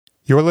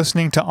You're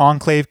listening to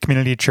Enclave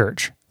Community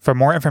Church. For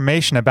more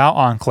information about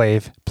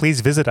Enclave,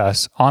 please visit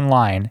us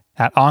online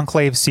at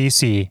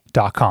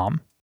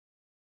enclavecc.com.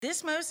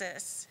 This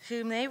Moses,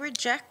 whom they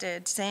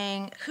rejected,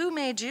 saying, "Who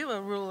made you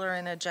a ruler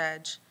and a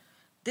judge?"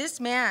 This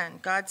man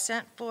God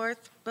sent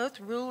forth, both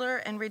ruler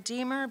and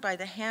redeemer, by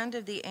the hand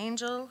of the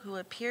angel who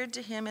appeared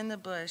to him in the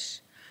bush.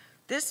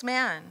 This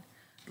man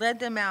led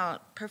them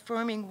out,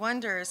 performing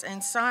wonders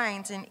and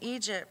signs in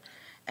Egypt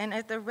and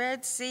at the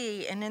Red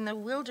Sea and in the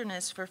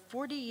wilderness for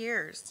 40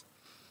 years.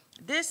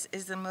 This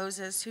is the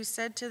Moses who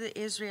said to the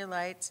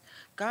Israelites,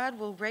 "God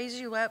will raise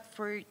you up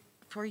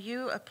for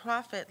you a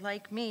prophet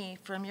like me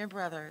from your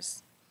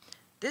brothers."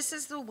 This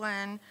is the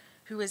one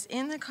who was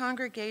in the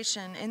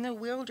congregation in the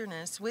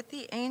wilderness with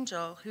the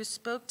angel who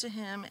spoke to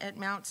him at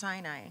Mount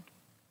Sinai.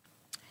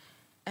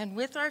 And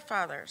with our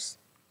fathers,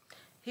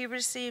 he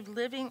received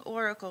living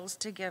oracles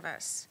to give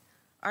us.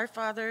 Our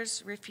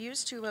fathers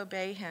refused to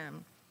obey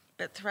him,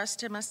 but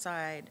thrust him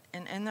aside,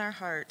 and in their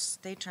hearts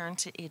they turned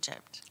to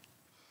Egypt.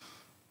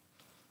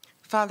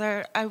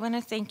 Father, I want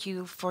to thank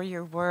you for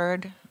your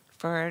word,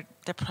 for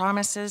the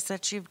promises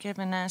that you've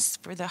given us,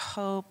 for the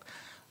hope,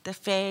 the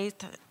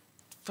faith,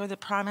 for the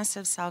promise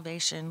of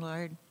salvation,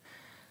 Lord.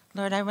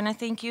 Lord, I want to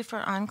thank you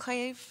for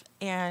Enclave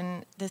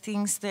and the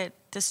things that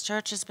this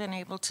church has been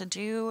able to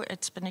do.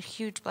 It's been a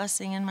huge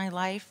blessing in my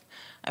life.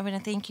 I want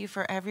to thank you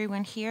for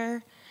everyone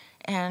here,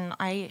 and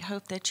I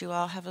hope that you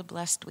all have a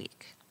blessed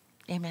week.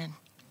 Amen.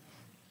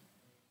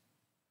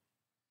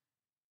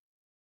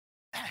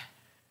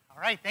 All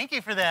right, thank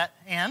you for that,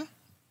 Ann.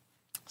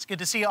 It's good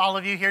to see all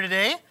of you here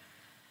today.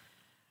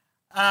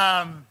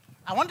 I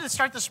wanted to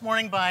start this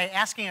morning by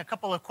asking a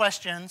couple of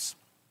questions.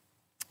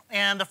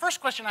 And the first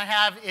question I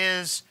have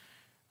is,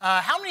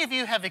 how many of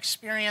you have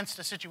experienced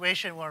a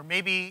situation where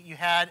maybe you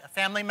had a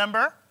family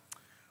member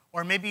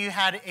or maybe you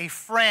had a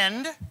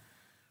friend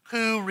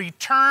who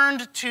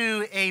returned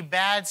to a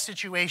bad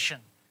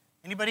situation?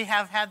 Anybody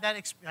have had that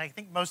experience? I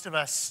think most of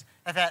us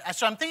have had.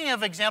 So I'm thinking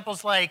of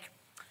examples like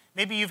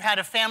maybe you've had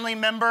a family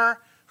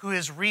member who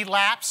has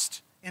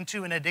relapsed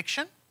into an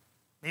addiction.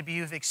 Maybe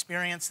you've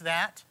experienced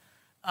that.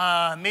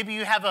 Maybe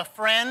you have a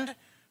friend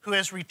who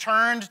has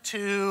returned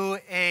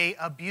to an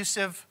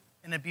abusive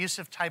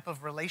type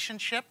of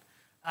relationship.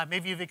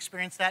 Maybe you've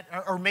experienced that,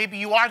 or maybe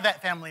you are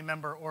that family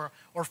member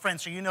or friend,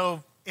 so you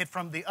know it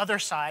from the other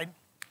side.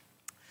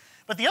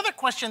 But the other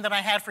question that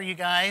I had for you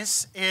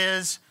guys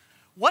is,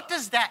 what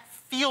does that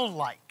feel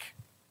like?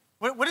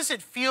 What does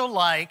it feel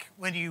like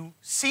when you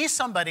see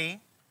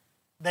somebody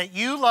that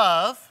you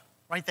love,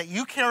 right, that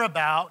you care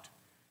about,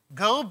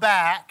 go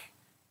back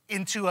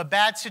into a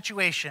bad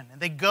situation,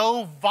 and they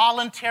go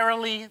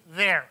voluntarily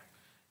there?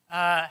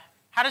 How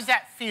does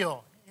that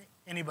feel?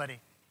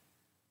 Anybody?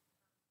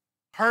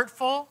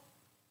 Hurtful?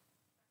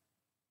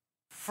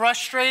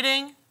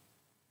 Frustrating?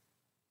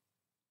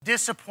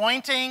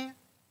 Disappointing?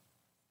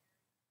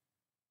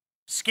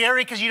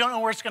 Scary because you don't know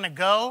where it's going to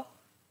go?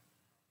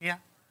 Yeah.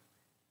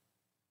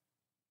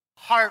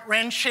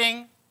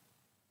 Heart-wrenching?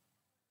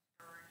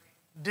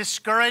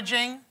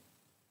 Discouraging?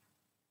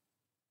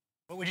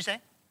 What would you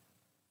say?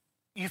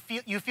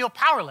 You feel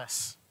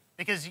powerless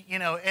because,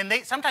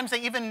 and sometimes they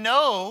even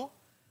know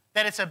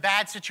that it's a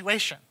bad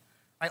situation.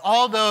 Right?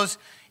 All those,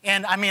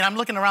 and I'm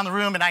looking around the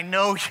room and I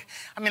know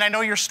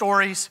your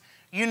stories,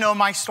 you know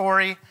my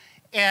story,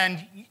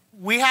 and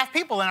we have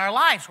people in our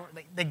lives where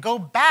they go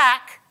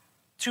back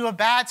to a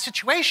bad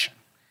situation.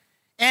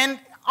 And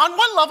on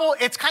one level,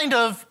 it's kind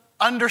of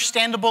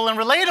understandable and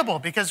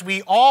relatable because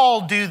we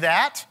all do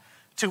that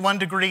to one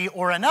degree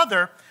or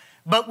another.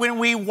 But when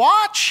we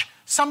watch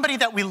somebody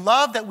that we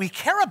love, that we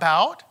care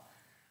about,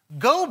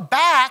 go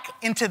back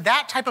into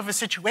that type of a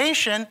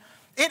situation,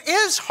 it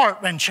is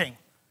heart-wrenching,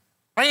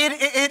 right?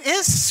 It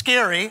is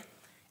scary,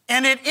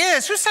 and it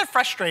is, who said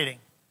frustrating?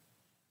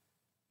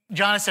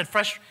 John said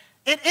frustrating.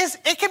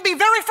 It can be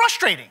very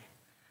frustrating,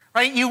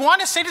 right? You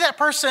want to say to that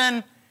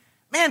person,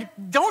 man,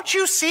 don't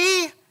you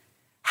see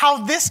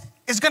how this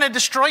is going to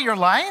destroy your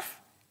life?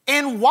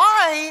 And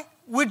why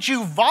would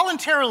you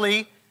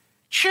voluntarily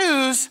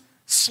choose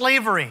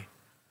slavery?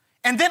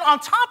 And then on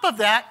top of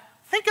that,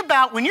 think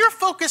about when you're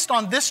focused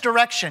on this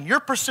direction,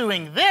 you're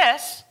pursuing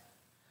this,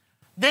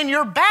 then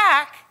your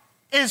back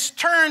is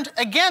turned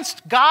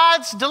against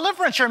God's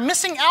deliverance. You're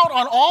missing out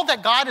on all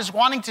that God is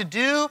wanting to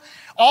do,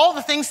 all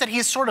the things that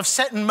he's sort of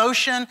set in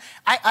motion.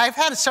 I've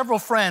had several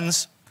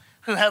friends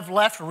who have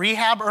left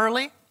rehab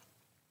early.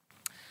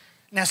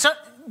 Now,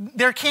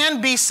 there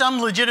can be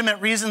some legitimate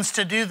reasons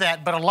to do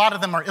that, but a lot of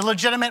them are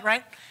illegitimate,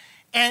 right?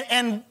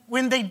 And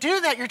when they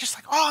do that, you're just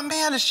like, oh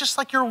man, it's just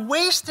like you're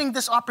wasting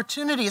this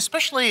opportunity,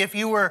 especially if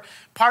you were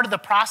part of the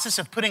process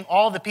of putting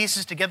all the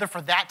pieces together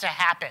for that to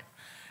happen,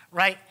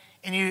 right?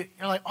 And you're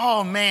like,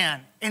 oh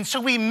man. And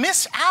so we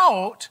miss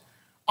out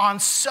on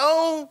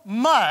so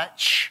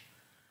much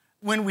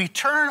when we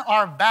turn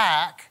our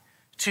back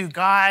to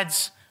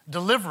God's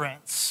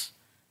deliverance,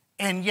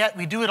 and yet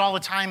we do it all the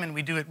time and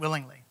we do it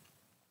willingly.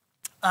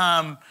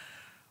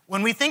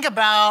 When we think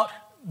about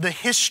the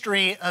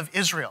history of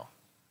Israel,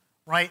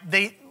 right?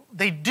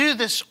 they do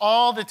this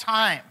all the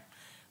time.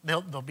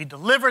 They'll be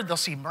delivered, they'll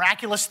see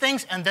miraculous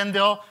things, and then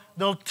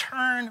they'll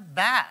turn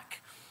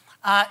back.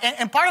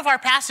 And part of our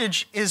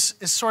passage is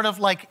sort of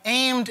like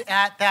aimed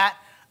at that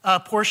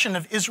portion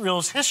of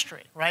Israel's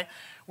history, right?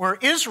 Where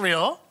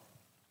Israel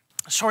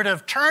sort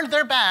of turned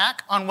their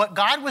back on what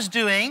God was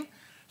doing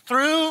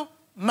through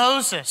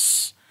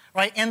Moses,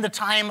 right, in the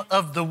time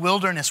of the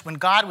wilderness when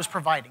God was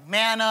providing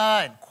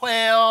manna and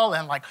quail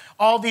and like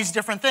all these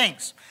different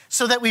things.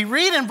 So that we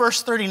read in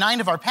verse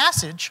 39 of our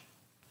passage,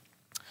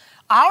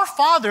 our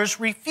fathers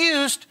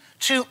refused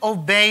to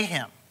obey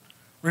him,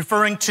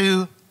 referring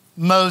to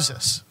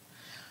Moses,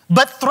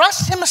 but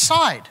thrust him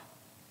aside.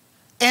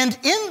 And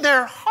in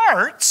their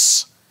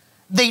hearts,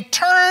 they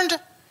turned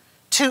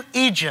to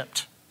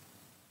Egypt.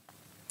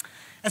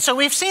 And so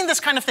we've seen this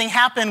kind of thing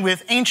happen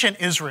with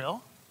ancient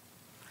Israel.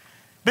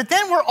 But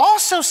then we're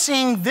also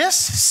seeing this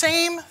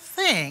same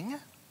thing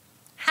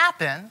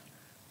happen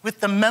with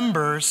the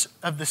members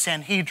of the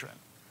Sanhedrin,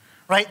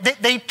 right?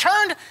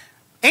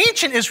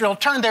 Ancient Israel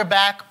turned their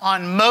back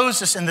on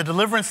Moses and the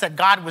deliverance that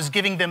God was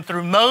giving them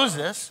through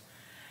Moses.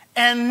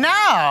 And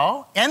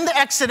now, in the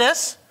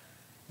Exodus,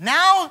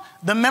 now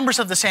the members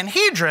of the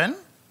Sanhedrin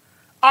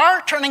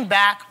are turning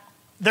back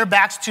their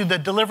backs to the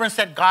deliverance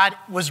that God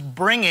was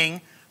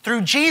bringing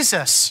through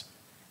Jesus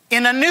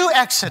in a new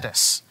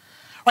Exodus,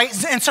 right?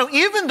 And so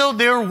even though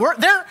they're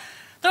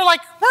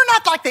like, we're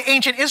not like the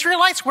ancient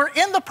Israelites. We're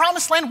in the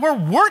promised land. We're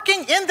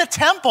working in the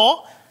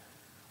temple,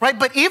 right?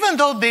 But even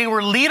though they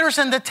were leaders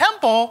in the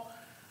temple,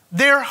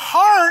 their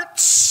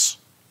hearts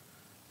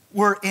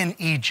were in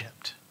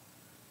Egypt.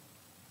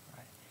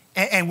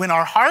 Right? And when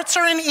our hearts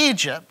are in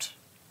Egypt,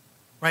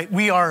 right,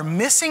 we are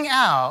missing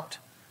out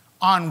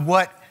on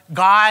what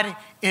God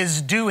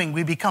is doing.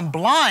 We become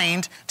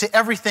blind to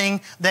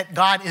everything that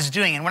God is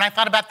doing. And when I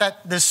thought about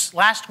that this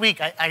last week,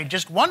 I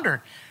just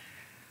wondered,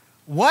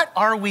 what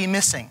are we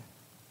missing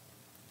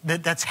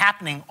that's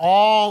happening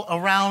all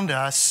around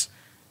us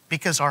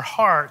because our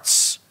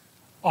hearts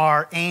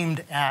are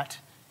aimed at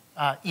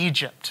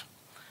Egypt?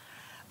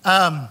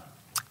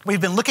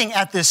 We've been looking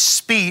at this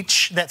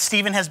speech that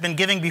Stephen has been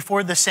giving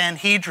before the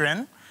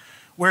Sanhedrin,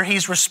 where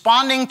he's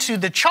responding to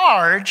the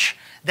charge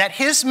that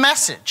his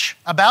message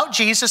about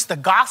Jesus, the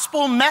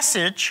gospel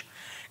message,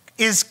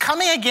 is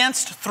coming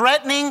against,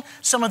 threatening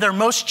some of their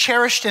most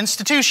cherished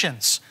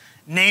institutions,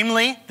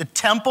 namely the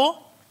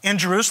temple in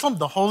Jerusalem,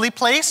 the holy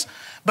place,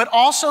 but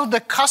also the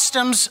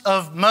customs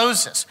of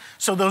Moses.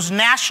 So those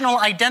national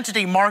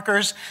identity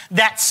markers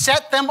that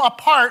set them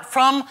apart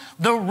from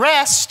the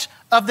rest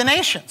of the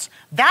nations.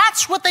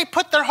 That's what they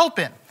put their hope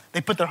in.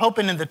 They put their hope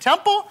in the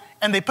temple,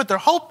 and they put their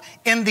hope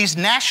in these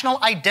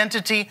national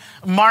identity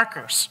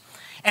markers.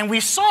 And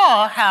we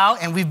saw how,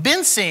 and we've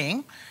been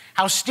seeing,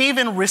 how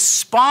Stephen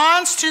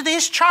responds to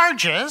these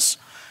charges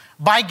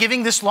by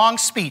giving this long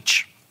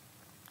speech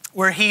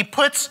where he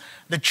puts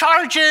the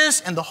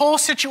charges and the whole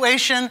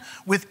situation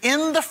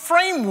within the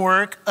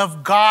framework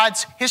of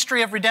God's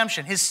history of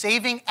redemption, his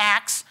saving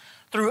acts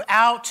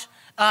throughout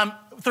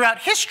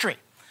history,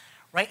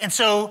 right? And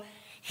so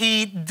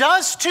he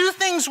does two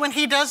things when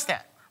he does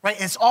that, right?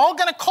 It's all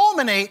going to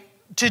culminate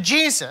to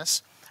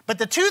Jesus. But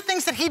the two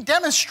things that he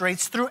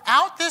demonstrates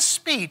throughout this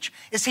speech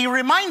is he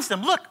reminds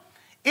them, look,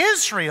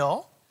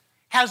 Israel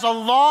has a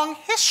long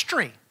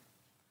history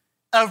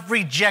of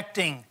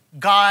rejecting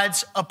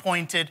God's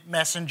appointed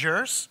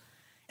messengers.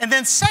 And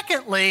then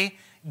secondly,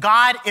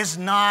 God is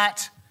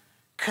not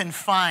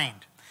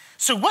confined.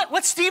 So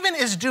what Stephen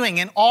is doing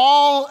in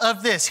all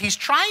of this, he's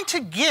trying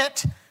to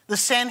get the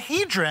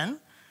Sanhedrin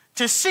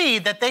to see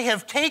that they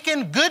have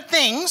taken good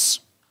things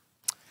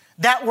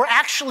that were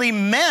actually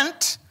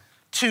meant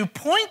to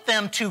point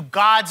them to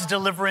God's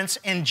deliverance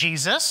in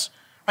Jesus,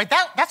 right?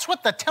 That's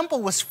what the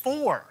temple was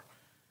for.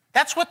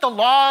 That's what the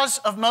laws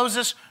of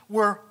Moses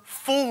were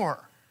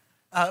for.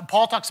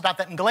 Paul talks about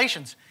that in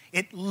Galatians.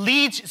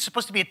 It's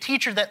supposed to be a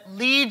teacher that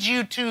leads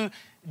you to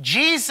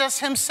Jesus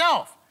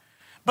himself.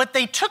 But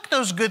they took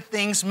those good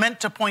things meant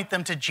to point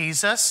them to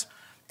Jesus,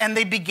 and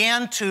they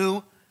began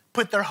to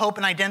put their hope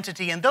and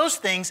identity in those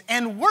things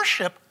and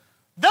worship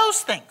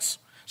those things.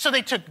 So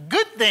they took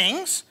good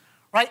things,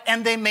 right?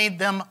 And they made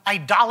them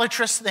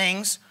idolatrous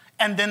things,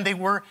 and then they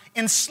were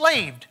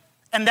enslaved.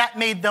 And that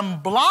made them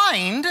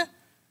blind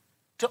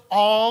to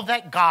all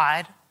that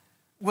God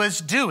was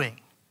doing.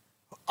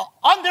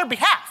 On their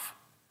behalf,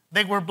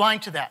 they were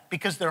blind to that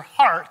because their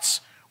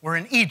hearts were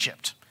in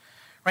Egypt.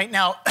 Right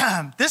now,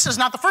 this is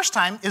not the first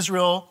time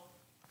Israel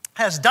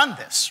has done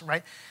this,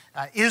 right?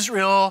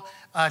 Israel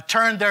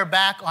turned their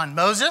back on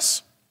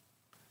Moses,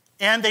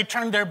 and they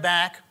turned their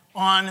back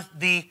on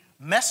the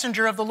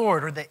messenger of the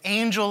Lord, or the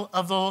angel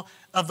of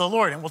the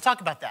Lord. And we'll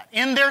talk about that.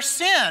 In their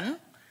sin,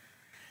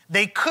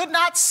 they could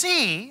not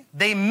see,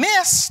 they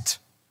missed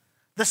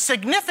the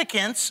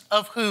significance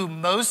of who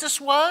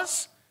Moses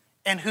was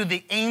and who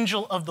the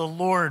angel of the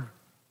Lord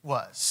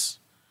was.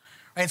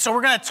 Right, so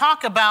we're going to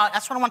talk about,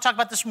 that's what I want to talk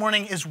about this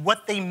morning, is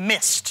what they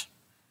missed.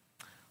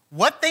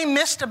 What they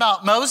missed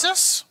about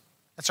Moses,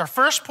 that's our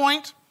first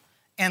point,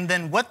 and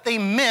then what they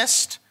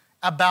missed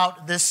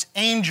about this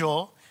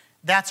angel.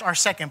 That's our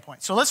second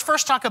point. So let's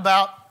first talk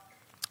about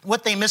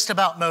what they missed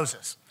about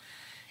Moses.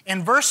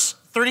 In verses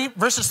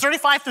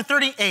 35 through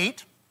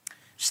 38,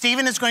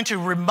 Stephen is going to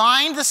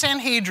remind the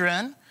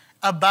Sanhedrin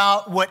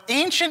about what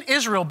ancient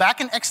Israel,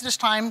 back in Exodus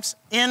times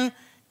in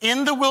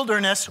the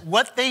wilderness,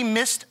 what they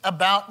missed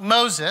about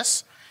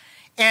Moses.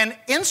 And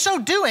in so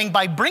doing,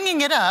 by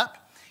bringing it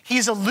up,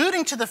 he's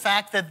alluding to the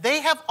fact that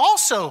they have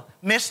also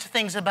missed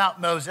things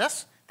about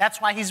Moses.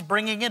 That's why he's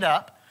bringing it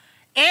up.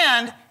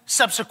 And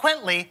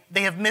subsequently,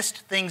 they have missed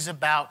things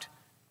about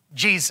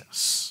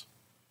Jesus.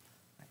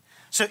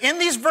 So in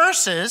these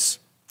verses,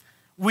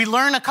 we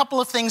learn a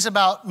couple of things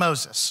about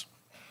Moses.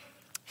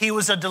 He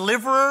was a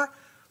deliverer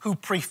who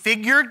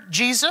prefigured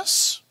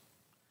Jesus,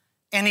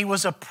 and he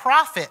was a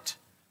prophet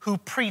who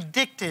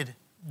predicted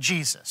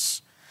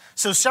Jesus.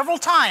 So several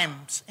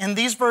times in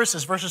these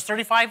verses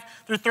 35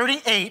 through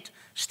 38,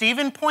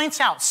 Stephen points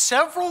out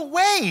several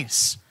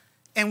ways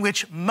in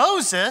which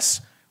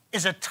Moses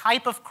is a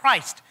type of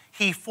Christ.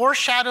 He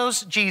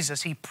foreshadows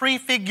Jesus. He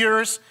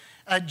prefigures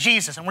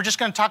Jesus. And we're just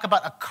going to talk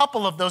about a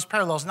couple of those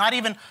parallels, not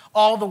even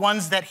all the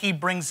ones that he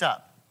brings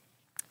up.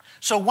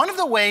 So one of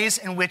the ways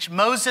in which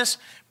Moses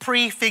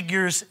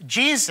prefigures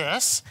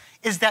Jesus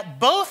is that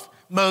both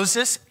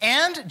Moses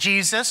and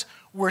Jesus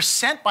were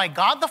sent by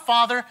God the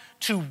Father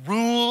to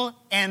rule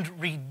and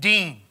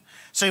redeem.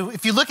 So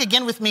if you look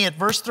again with me at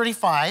verse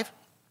 35,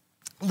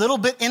 a little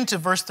bit into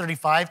verse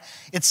 35,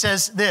 it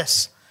says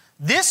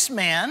this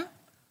man,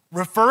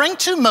 referring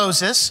to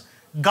Moses,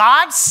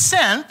 God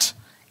sent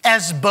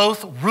as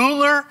both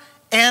ruler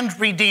and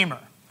redeemer.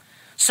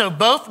 So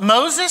both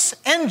Moses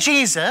and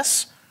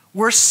Jesus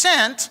were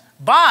sent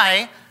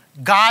by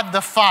God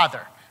the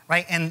Father,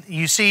 right? And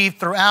you see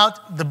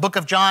throughout the book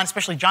of John,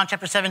 especially John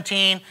chapter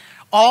 17,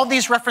 all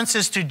these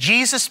references to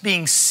Jesus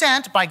being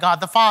sent by God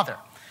the Father.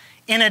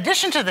 In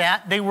addition to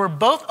that, they were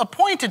both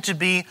appointed to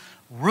be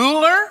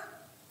ruler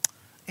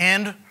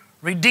and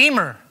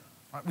redeemer.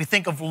 We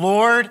think of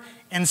Lord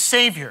and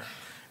Savior.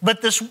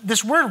 But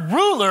this word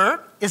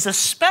ruler is a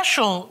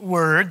special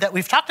word that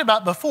we've talked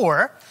about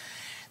before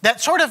that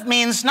sort of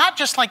means not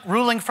just like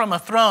ruling from a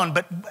throne,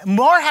 but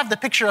more have the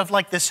picture of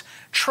like this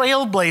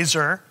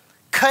trailblazer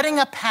cutting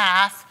a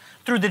path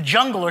through the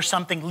jungle or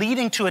something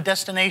leading to a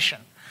destination.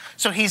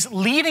 So he's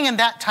leading in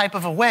that type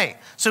of a way.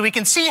 So we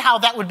can see how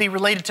that would be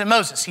related to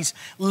Moses. He's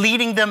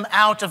leading them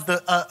out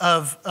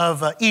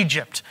of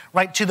Egypt,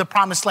 right, to the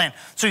promised land.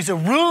 So he's a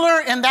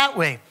ruler in that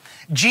way.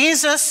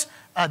 Jesus,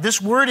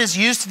 this word is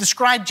used to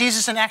describe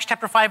Jesus in Acts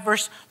chapter 5,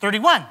 verse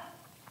 31.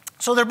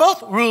 So they're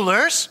both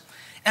rulers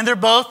and they're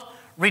both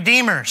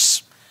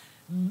redeemers.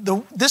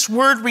 This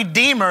word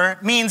redeemer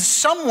means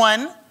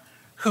someone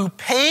who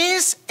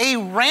pays a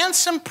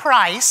ransom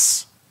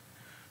price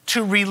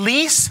to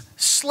release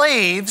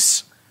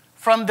slaves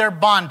from their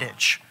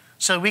bondage.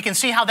 So we can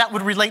see how that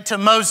would relate to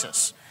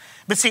Moses.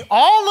 But see,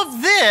 all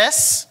of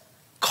this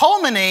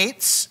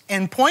culminates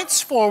and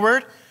points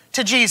forward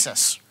to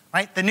Jesus,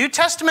 right? The New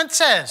Testament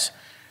says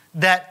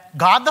that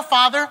God the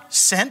Father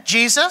sent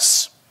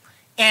Jesus,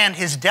 and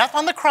his death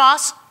on the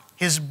cross,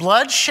 his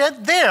blood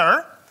shed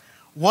there,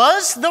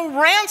 was the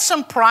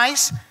ransom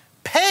price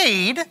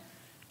paid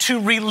to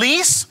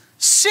release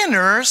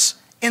sinners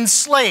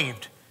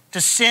enslaved to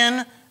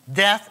sin,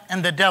 death,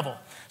 and the devil.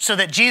 So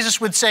that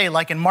Jesus would say,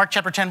 like in Mark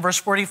chapter 10, verse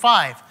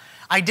 45,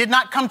 I did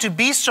not come to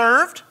be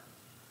served,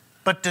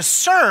 but to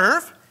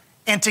serve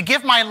and to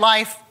give my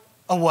life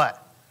a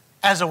what?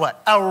 As a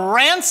what? A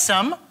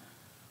ransom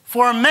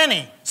for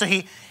many. So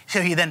he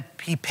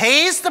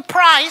pays the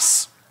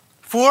price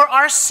for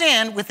our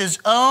sin with his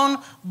own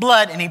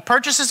blood, and he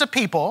purchases a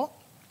people,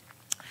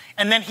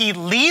 and then he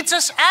leads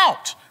us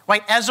out,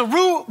 right? As a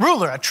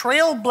ruler, a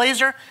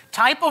trailblazer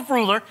type of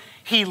ruler,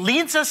 he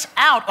leads us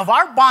out of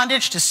our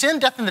bondage to sin,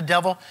 death, and the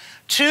devil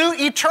to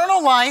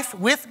eternal life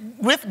with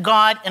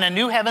God in a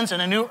new heavens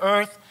and a new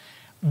earth,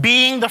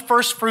 being the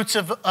first fruits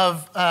of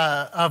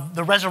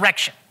the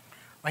resurrection.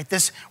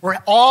 Right? We're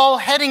all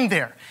heading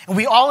there. And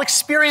we all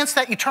experience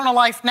that eternal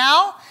life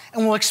now,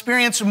 and we'll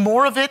experience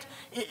more of it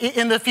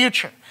in the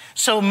future.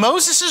 So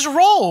Moses'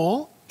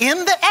 role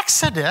in the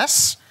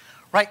Exodus,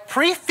 right,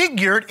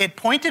 prefigured, it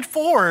pointed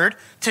forward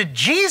to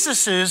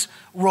Jesus'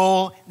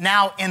 role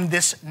now in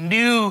this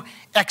new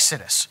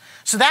Exodus.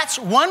 So that's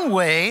one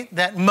way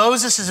that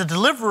Moses is a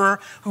deliverer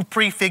who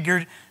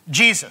prefigured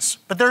Jesus.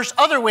 But there's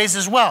other ways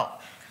as well.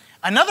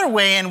 Another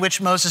way in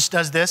which Moses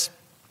does this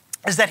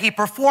is that he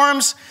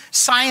performs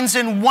signs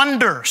and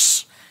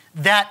wonders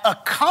that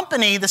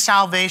accompany the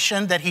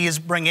salvation that he is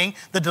bringing,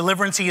 the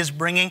deliverance he is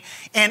bringing,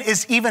 and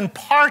is even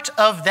part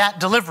of that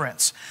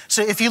deliverance.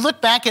 So if you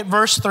look back at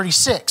verse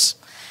 36,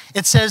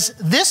 it says,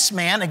 this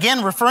man,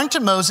 again referring to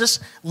Moses,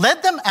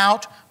 led them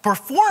out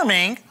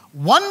performing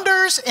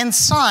wonders and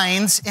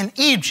signs in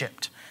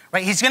Egypt.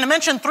 Right? He's going to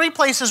mention 3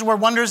 places where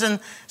wonders and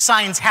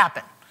signs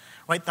happen.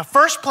 Right? The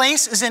first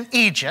place is in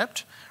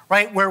Egypt,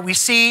 right, where we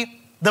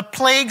see the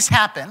plagues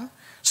happen.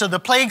 So the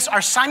plagues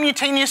are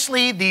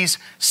simultaneously these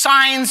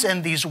signs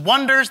and these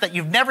wonders that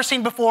you've never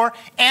seen before,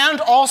 and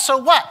also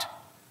what?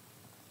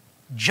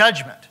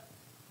 judgment.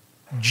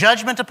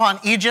 Judgment upon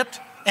Egypt,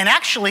 and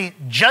actually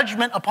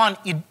judgment upon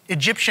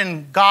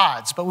Egyptian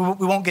gods, but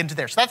we won't get into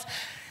there. So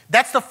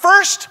that's the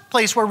first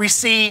place where we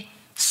see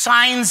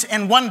signs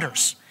and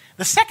wonders.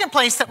 The second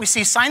place that we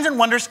see signs and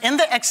wonders in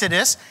the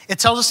Exodus, it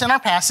tells us in our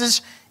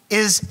passage,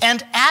 is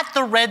and at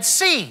the Red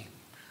Sea.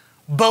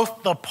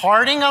 Both the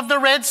parting of the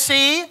Red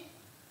Sea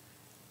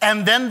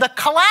and then the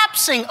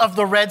collapsing of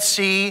the Red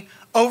Sea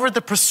over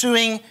the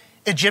pursuing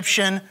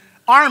Egyptian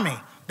army.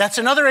 That's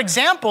another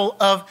example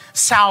of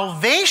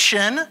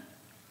salvation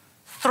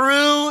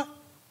through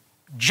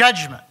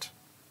judgment.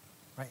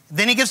 Right?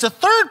 Then he gives the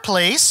third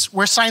place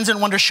where signs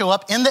and wonders show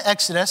up in the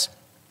Exodus.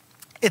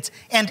 It's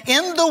and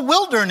in the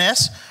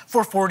wilderness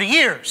for 40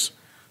 years.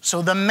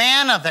 So the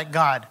manna that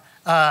God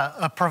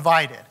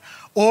provided.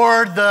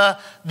 Or the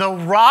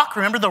rock,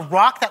 remember the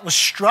rock that was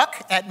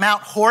struck at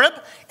Mount Horeb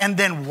and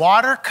then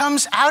water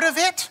comes out of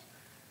it?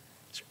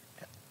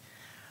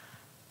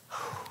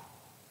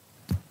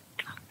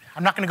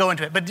 I'm not going to go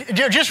into it, but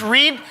just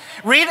read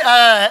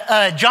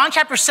John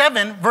chapter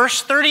 7,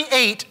 verse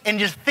 38, and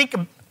just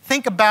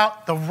think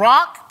about the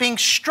rock being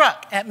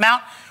struck at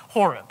Mount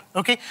Horeb.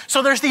 Okay,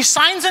 so there's these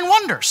signs and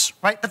wonders,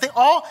 right? But they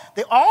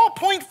all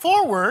point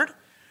forward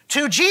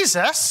to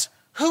Jesus,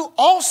 who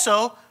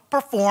also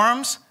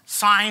performs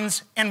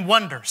signs and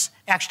wonders.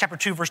 Acts chapter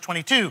 2, verse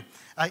 22.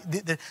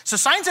 So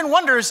signs and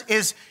wonders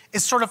is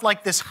sort of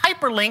like this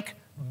hyperlink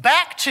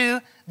back to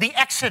the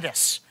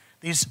Exodus.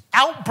 These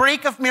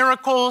outbreak of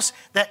miracles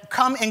that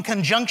come in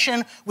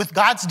conjunction with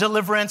God's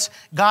deliverance,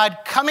 God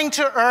coming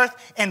to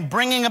earth and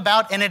bringing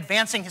about and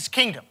advancing his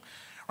kingdom.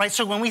 Right?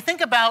 So when we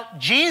think about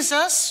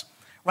Jesus,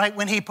 right,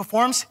 when he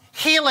performs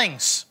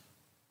healings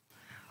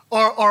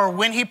or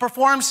when he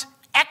performs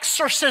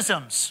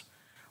exorcisms,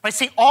 right?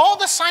 See, all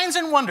the signs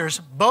and wonders,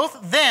 both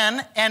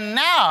then and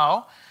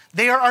now,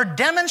 they are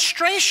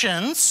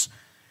demonstrations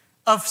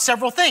of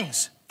several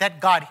things. That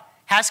God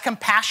has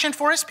compassion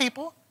for his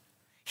people.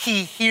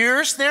 He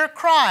hears their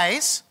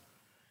cries,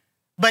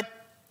 but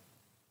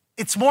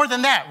it's more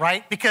than that,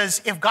 right? Because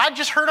if God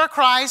just heard our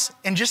cries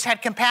and just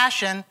had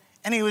compassion,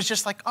 and he was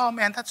just like, oh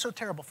man, that's so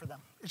terrible for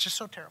them. It's just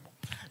so terrible.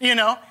 You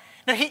know?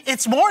 No,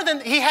 it's more than,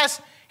 he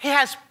has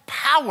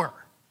power,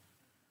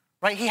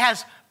 right? He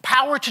has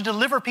power to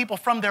deliver people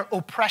from their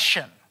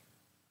oppression,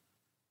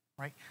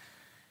 right?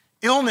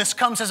 Illness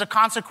comes as a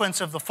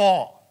consequence of the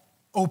fall.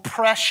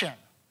 Oppression,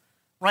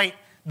 right?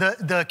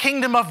 The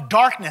kingdom of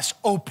darkness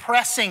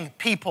oppressing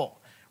people,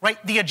 right?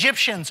 The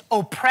Egyptians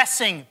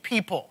oppressing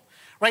people,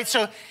 right?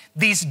 So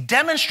these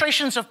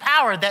demonstrations of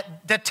power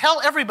that tell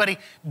everybody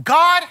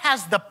God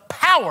has the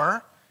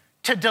power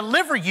to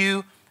deliver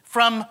you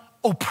from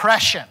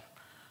oppression,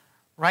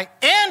 right?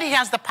 And he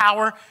has the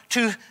power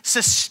to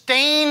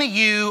sustain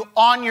you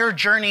on your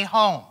journey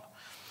home.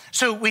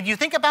 So when you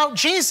think about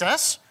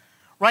Jesus,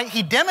 right,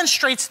 he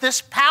demonstrates this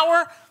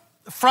power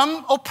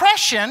from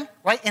oppression,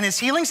 right, in his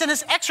healings and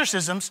his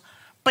exorcisms.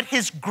 But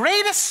his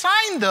greatest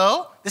sign,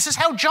 though, this is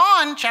how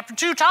John chapter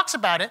 2 talks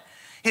about it,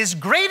 his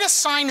greatest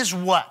sign is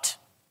what?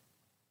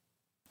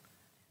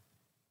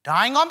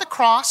 Dying on the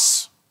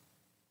cross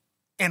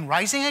and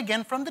rising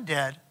again from the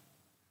dead,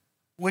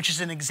 which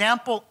is an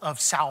example of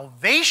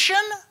salvation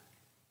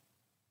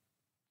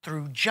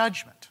through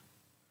judgment.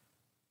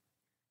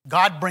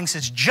 God brings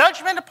his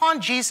judgment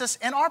upon Jesus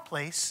in our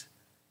place,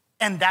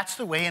 and that's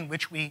the way in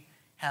which we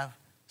have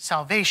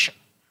salvation.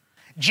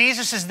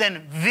 Jesus is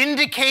then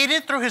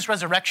vindicated through his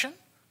resurrection,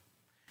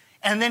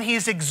 and then he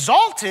is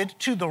exalted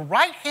to the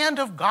right hand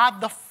of God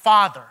the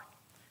Father,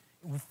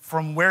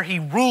 from where he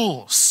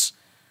rules,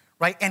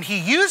 right? And he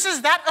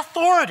uses that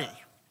authority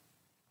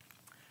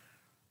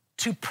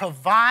to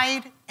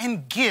provide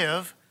and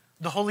give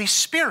the Holy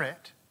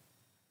Spirit,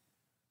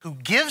 who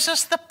gives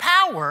us the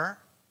power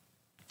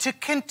to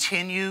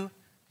continue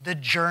the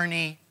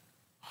journey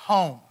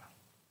home.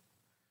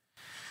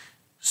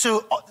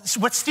 So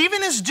what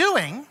Stephen is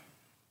doing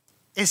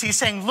is he's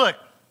saying, look,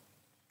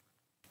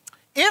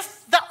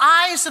 if the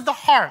eyes of the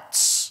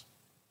hearts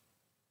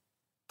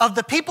of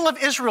the people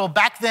of Israel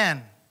back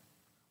then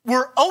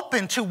were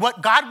open to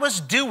what God was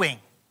doing,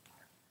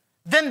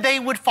 then they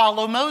would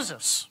follow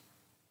Moses.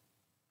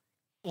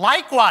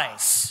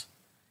 Likewise,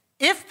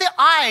 if the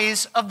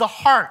eyes of the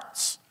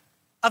hearts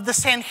of the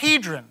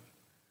Sanhedrin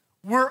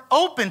were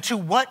open to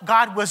what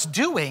God was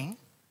doing,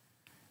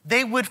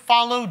 they would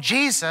follow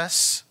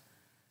Jesus,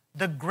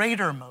 the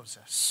greater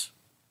Moses.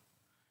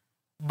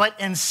 But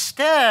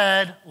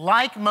instead,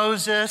 like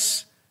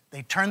Moses,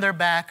 they turned their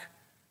back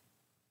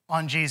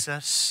on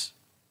Jesus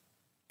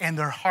and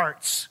their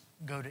hearts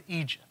go to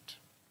Egypt.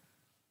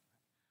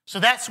 So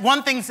that's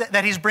one thing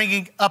that he's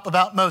bringing up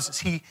about Moses.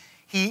 He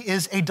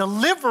is a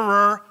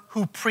deliverer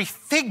who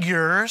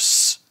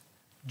prefigures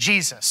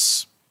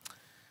Jesus.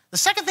 The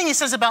second thing he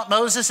says about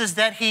Moses is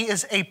that he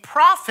is a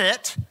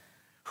prophet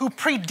who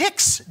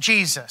predicts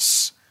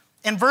Jesus.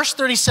 In verse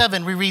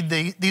 37, we read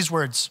these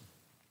words.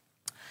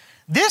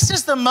 This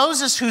is the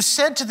Moses who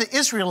said to the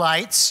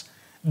Israelites,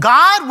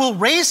 God will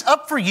raise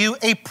up for you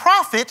a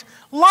prophet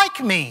like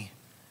me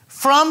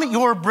from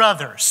your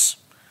brothers.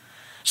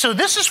 So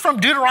this is from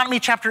Deuteronomy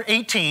chapter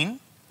 18,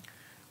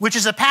 which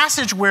is a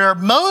passage where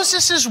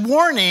Moses is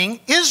warning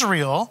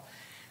Israel,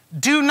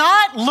 do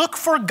not look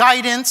for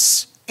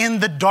guidance in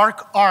the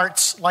dark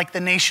arts like the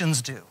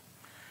nations do.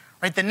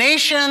 Right? The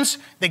nations,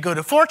 they go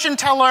to fortune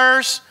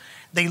tellers,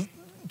 they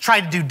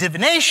try to do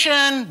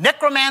divination,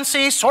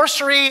 necromancy,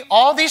 sorcery,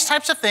 all these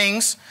types of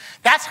things.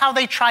 That's how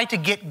they try to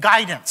get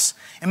guidance.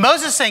 And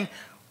Moses is saying,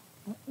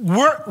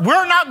 we're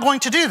not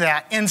going to do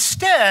that.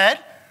 Instead,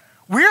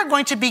 we're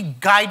going to be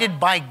guided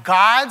by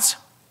God's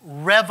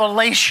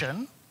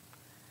revelation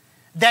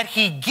that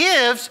he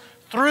gives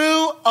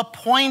through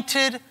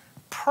appointed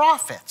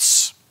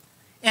prophets.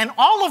 And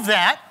all of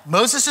that,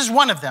 Moses is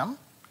one of them,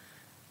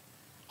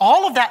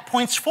 all of that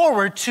points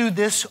forward to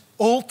this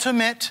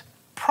ultimate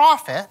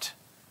prophet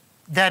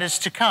that is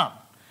to come.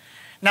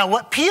 Now,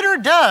 what Peter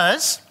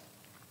does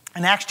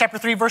in Acts chapter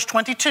 3, verse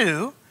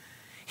 22,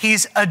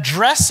 he's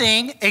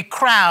addressing a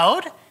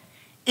crowd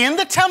in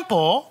the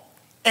temple,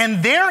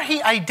 and there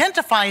he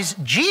identifies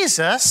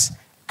Jesus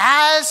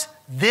as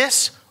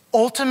this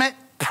ultimate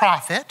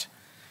prophet,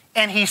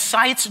 and he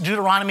cites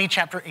Deuteronomy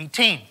chapter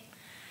 18.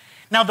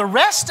 Now, the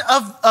rest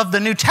of the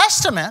New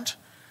Testament,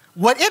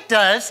 what it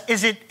does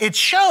is it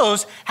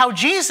shows how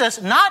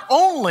Jesus not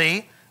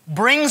only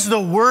brings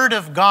the word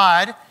of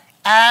God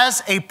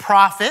as a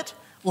prophet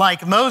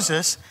like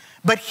Moses,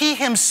 but he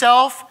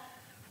himself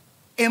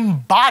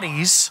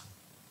embodies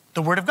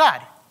the word of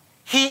God.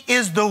 He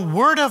is the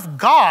word of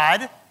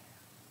God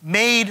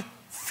made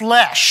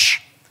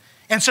flesh.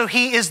 And so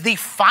he is the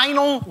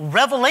final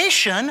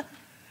revelation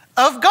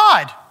of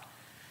God.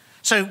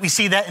 So we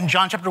see that in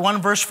John chapter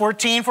 1, verse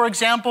 14, for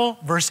example,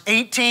 verse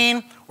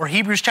 18, or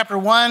Hebrews chapter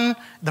 1,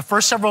 the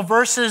first several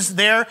verses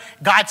there,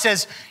 God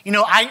says,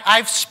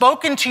 I've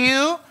spoken to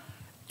you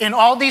in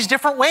all these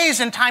different ways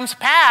in times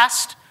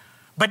past,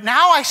 but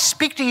now I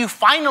speak to you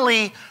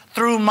finally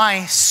through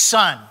my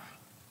Son.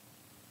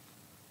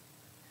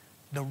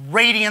 The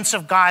radiance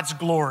of God's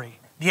glory,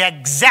 the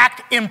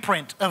exact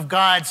imprint of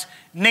God's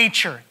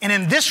nature. And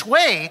in this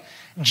way,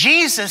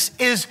 Jesus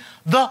is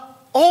the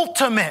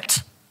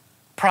ultimate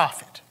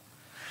prophet.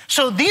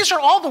 So these are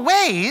all the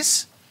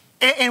ways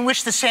in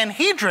which the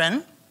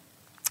Sanhedrin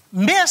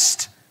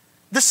missed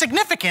the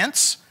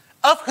significance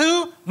of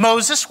who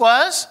Moses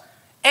was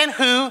and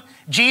who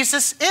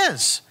Jesus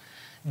is.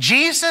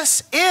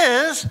 Jesus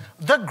is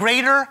the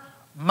greater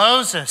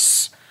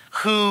Moses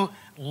who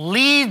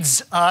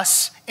leads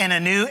us in a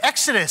new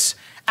exodus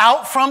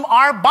out from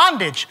our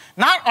bondage,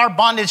 not our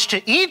bondage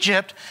to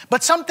Egypt,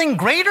 but something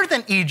greater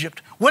than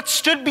Egypt, what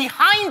stood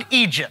behind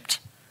Egypt: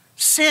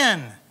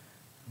 sin,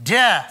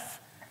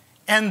 death,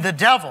 and the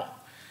devil.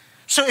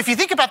 So if you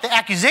think about the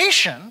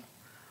accusation,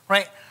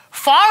 right,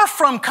 far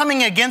from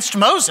coming against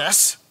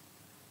Moses,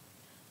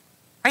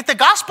 right, the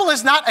gospel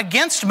is not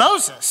against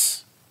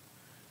Moses.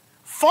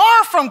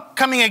 Far from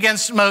coming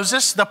against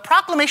Moses, the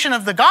proclamation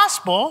of the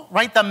gospel,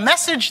 right, the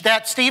message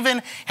that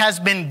Stephen has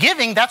been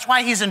giving, that's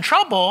why he's in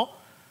trouble,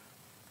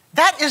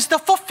 that is the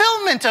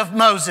fulfillment of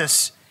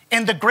Moses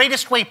in the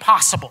greatest way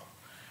possible.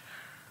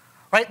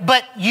 Right?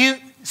 But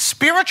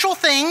spiritual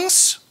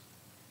things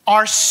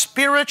are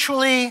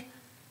spiritually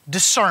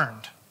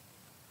discerned.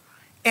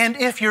 And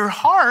if your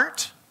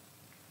heart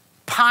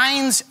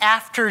pines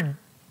after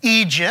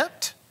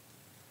Egypt,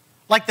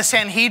 like the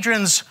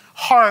Sanhedrin's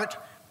heart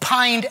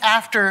pined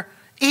after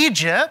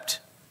Egypt,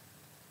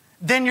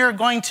 then you're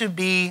going to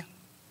be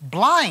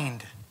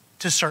blind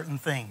to certain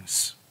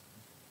things.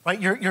 Right?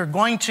 You're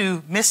going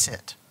to miss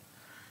it.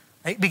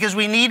 Right? Because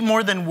we need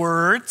more than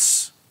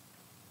words.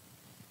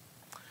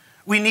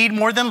 We need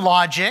more than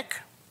logic.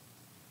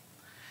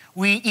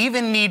 We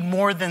even need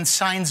more than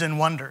signs and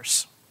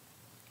wonders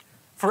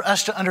for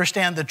us to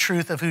understand the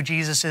truth of who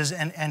Jesus is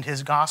and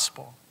his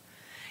gospel.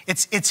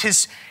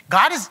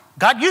 God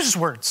uses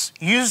words.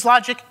 He uses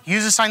logic, he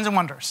uses signs and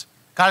wonders.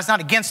 God is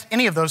not against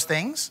any of those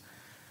things,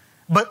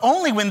 but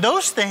only when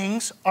those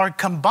things are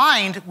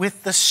combined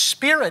with the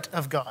Spirit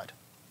of God,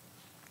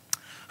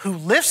 who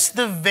lifts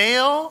the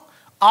veil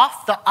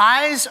off the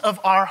eyes of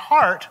our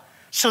heart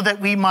so that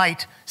we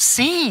might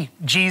see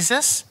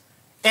Jesus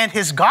and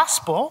his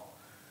gospel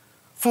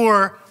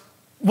for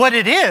what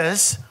it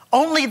is.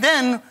 Only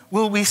then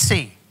will we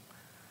see.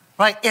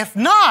 Right? If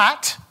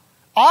not,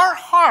 our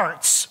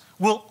hearts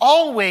will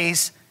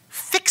always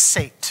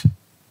fixate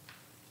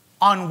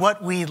on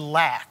what we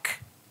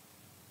lack.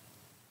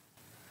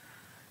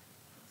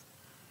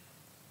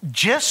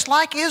 Just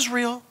like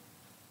Israel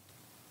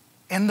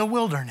in the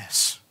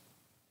wilderness.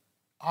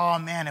 Oh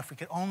man, if we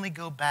could only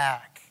go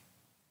back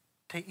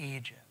to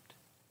Egypt.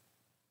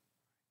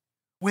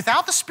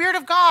 Without the Spirit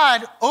of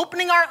God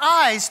opening our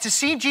eyes to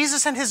see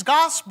Jesus and his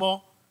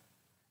gospel,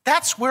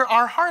 that's where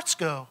our hearts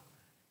go.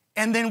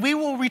 And then we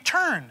will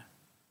return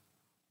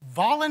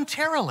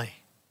voluntarily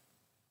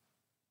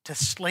to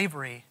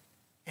slavery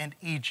and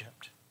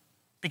Egypt,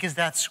 because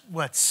that's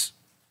what's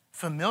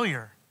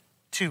familiar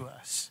to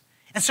us.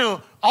 And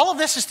so all of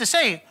this is to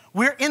say,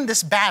 we're in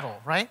this battle,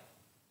 right?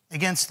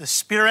 Against the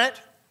spirit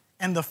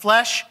and the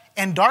flesh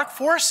and dark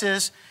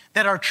forces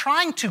that are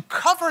trying to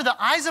cover the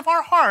eyes of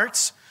our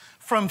hearts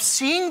from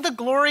seeing the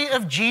glory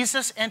of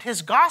Jesus and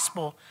his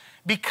gospel,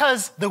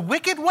 because the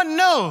wicked one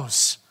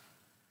knows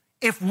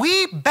if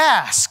we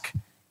bask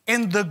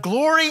in the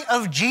glory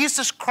of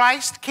Jesus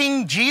Christ,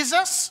 King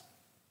Jesus,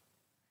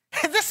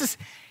 this is,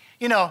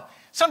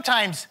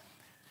 sometimes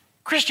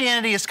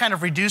Christianity is kind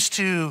of reduced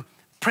to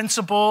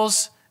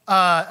principles,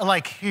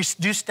 like you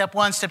do step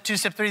 1, step 2,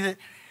 step 3.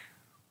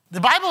 The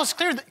Bible is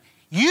clear that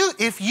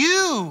if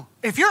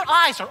your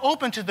eyes are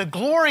open to the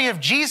glory of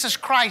Jesus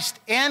Christ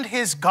and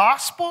his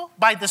gospel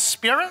by the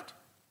Spirit,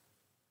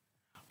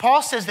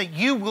 Paul says that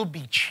you will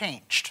be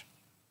changed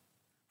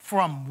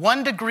from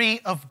one degree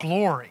of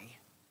glory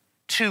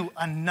to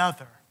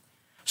another.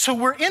 So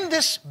we're in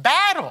this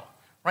battle,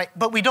 right?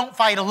 But we don't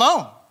fight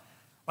alone,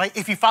 right?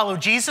 If you follow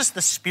Jesus,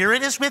 the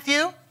Spirit is with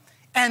you,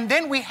 and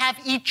then we have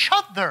each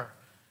other,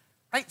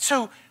 right?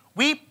 So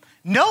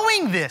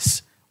knowing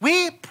this,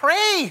 we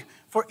pray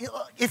for.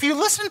 If you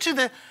listen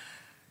to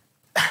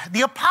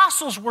the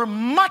apostles were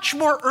much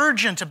more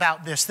urgent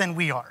about this than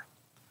we are,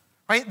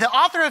 right? The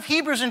author of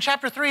Hebrews in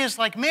chapter 3 is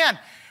like, man,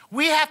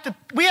 we have to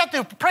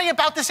pray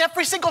about this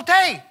every single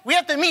day. We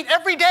have to meet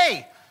every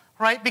day,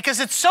 right? Because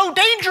it's so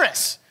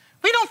dangerous.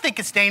 We don't think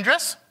it's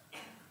dangerous,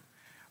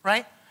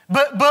 right?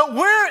 But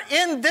we're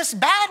in this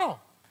battle.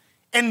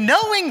 And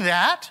knowing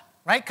that,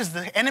 right, because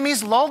the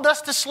enemy's lulled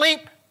us to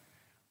sleep,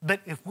 but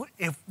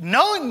if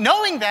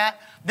knowing that,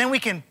 then we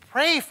can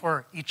pray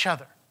for each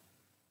other,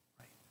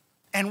 right?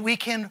 And we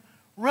can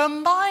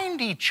remind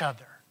each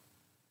other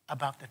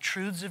about the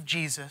truths of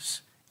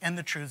Jesus and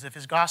the truths of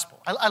his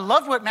gospel. I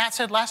love what Matt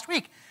said last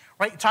week,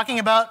 right? Talking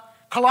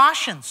about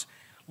Colossians.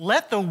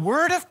 Let the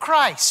word of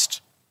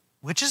Christ,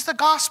 which is the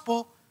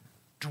gospel,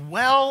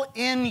 dwell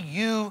in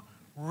you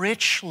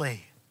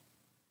richly.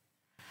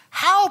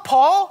 How,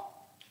 Paul?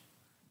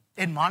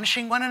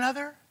 Admonishing one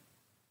another,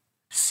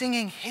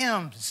 singing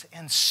hymns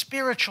and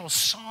spiritual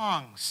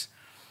songs.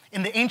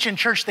 In the ancient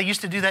church, they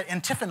used to do that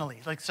antiphonally.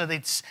 Like, so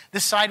this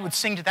side would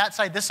sing to that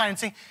side, this side would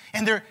sing.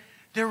 And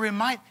they're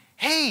reminded,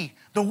 hey,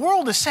 the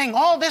world is saying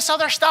all this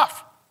other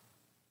stuff,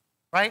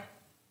 right?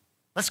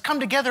 Let's come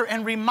together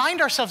and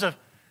remind ourselves of,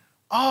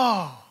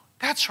 oh,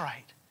 that's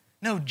right.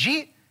 No,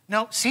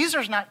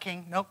 Caesar's not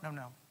king. No.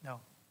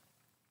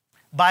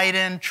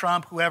 Biden,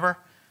 Trump, whoever.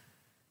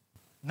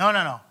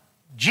 No.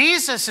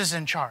 Jesus is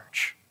in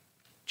charge.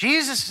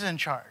 Jesus is in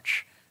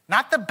charge.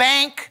 Not the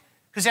bank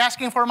who's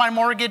asking for my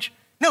mortgage.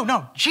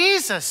 No,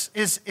 Jesus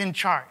is in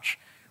charge,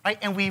 right?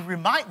 And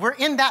we're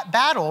in that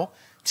battle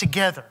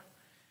together.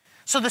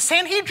 So the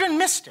Sanhedrin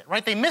missed it,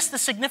 right? They missed the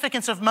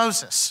significance of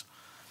Moses.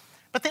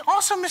 But they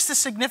also missed the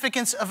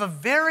significance of a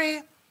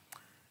very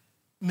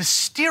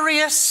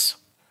mysterious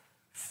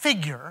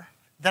figure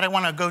that I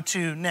want to go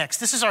to next.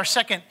 This is our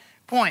second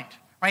point,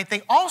 right?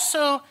 They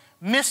also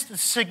missed the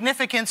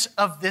significance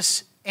of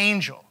this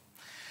angel.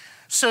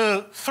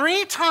 So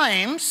 3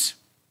 times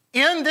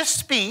in this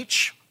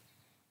speech,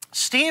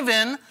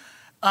 Stephen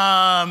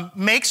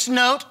makes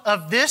note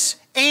of this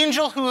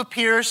angel who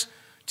appears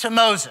to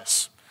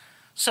Moses.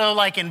 So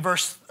like in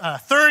verse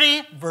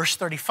 30, verse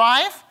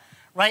 35,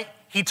 right?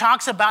 He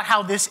talks about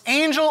how this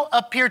angel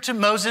appeared to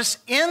Moses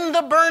in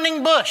the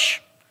burning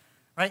bush,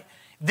 right?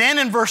 Then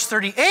in verse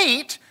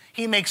 38,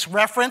 he makes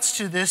reference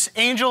to this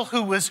angel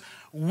who was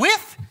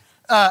with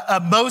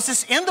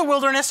Moses in the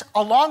wilderness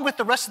along with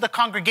the rest of the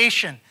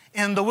congregation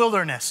in the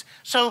wilderness.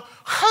 So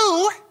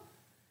who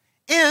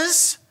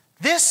is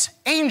this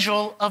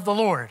angel of the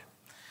Lord?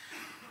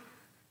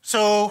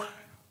 So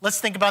let's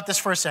think about this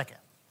for a second.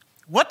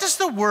 What does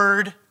the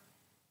word,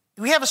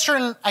 we have a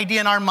certain idea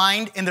in our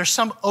mind, and there's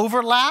some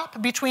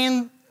overlap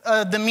between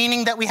the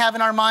meaning that we have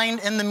in our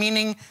mind and the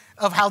meaning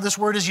of how this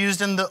word is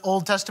used in the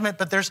Old Testament,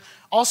 but there's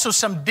also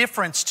some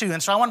difference too.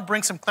 And so I want to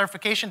bring some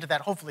clarification to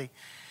that, hopefully.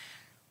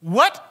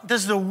 What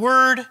does the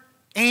word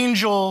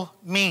angel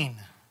mean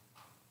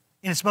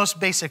in its most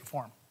basic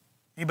form?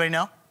 Anybody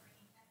know?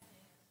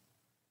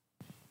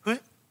 Who?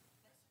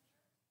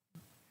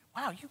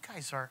 Wow, you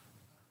guys are.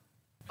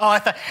 Oh, I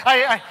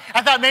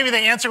thought maybe the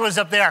answer was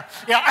up there.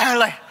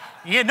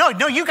 Yeah,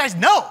 no, you guys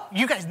know.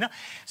 You guys know.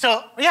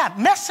 So yeah,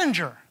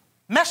 messenger.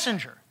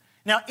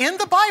 Now in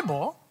the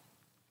Bible,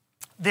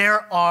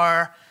 there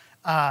are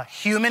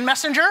human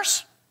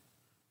messengers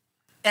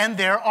and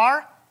there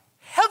are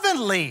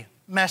heavenly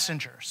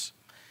messengers.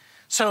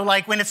 So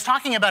like when it's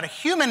talking about a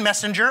human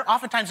messenger,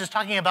 oftentimes it's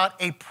talking about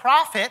a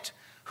prophet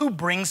who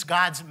brings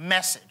God's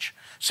message.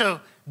 So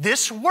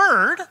this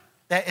word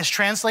that is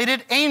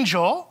translated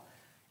angel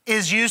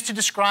is used to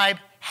describe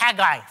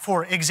Haggai,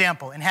 for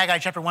example, in Haggai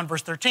chapter 1,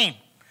 verse 13.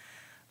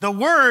 The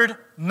word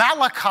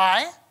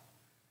Malachi,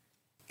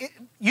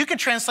 you could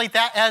translate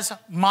that as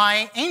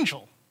my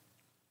angel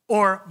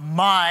or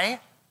my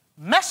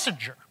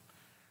messenger,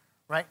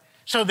 right?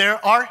 So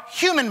there are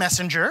human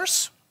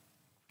messengers,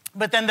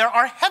 but then there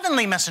are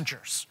heavenly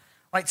messengers,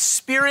 right?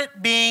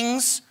 Spirit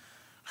beings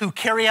who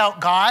carry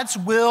out God's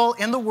will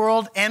in the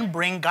world and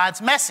bring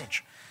God's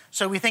message.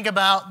 So we think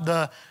about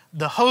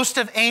the host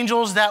of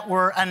angels that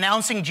were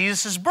announcing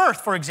Jesus'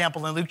 birth, for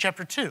example, in Luke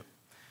chapter 2.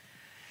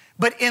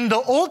 But in the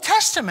Old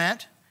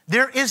Testament,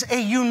 there is a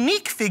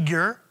unique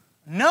figure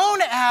known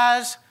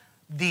as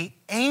the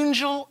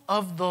angel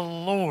of the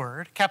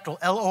Lord, capital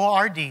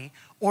L-O-R-D,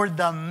 or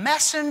the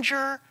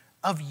messenger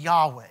of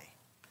Yahweh.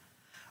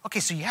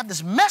 Okay, so you have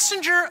this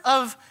messenger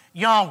of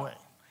Yahweh.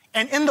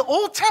 And in the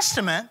Old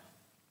Testament,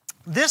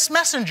 this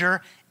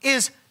messenger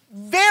is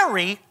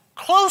very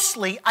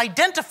closely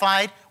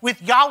identified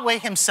with Yahweh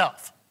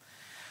himself.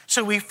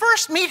 So we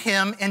first meet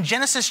him in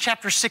Genesis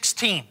chapter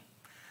 16,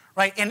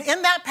 right? And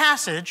in that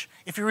passage,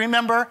 if you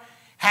remember,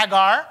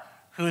 Hagar,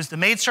 who is the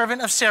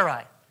maidservant of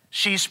Sarai,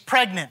 she's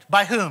pregnant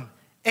by whom?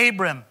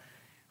 Abram.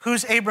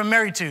 Who's Abram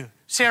married to?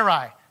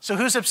 Sarai. So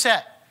who's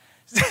upset?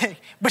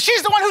 But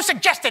she's the one who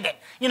suggested it.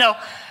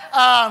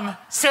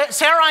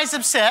 Sarai's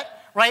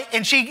upset, right?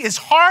 And she is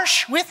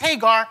harsh with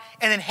Hagar,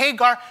 and then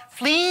Hagar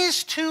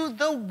flees to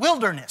the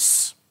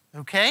wilderness,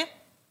 okay?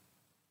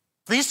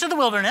 Flees to the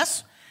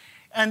wilderness,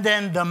 and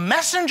then the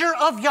messenger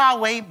of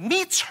Yahweh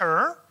meets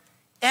her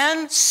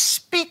and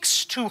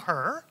speaks to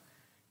her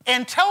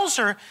and tells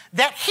her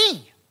that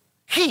he,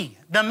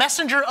 the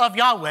messenger of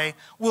Yahweh,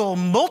 will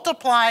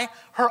multiply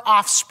her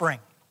offspring.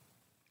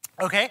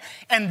 Okay?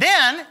 And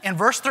then, in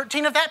verse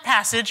 13 of that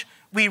passage,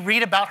 we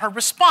read about her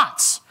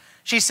response.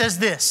 She says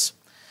this,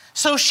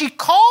 "So she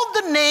called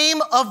the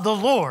name of the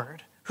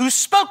Lord who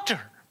spoke to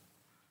her."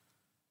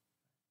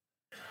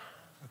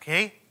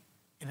 Okay?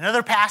 In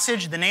another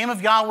passage, the name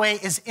of Yahweh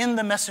is in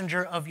the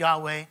messenger of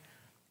Yahweh.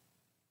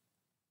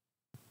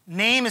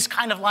 Name is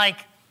kind of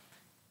like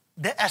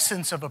the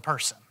essence of a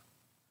person.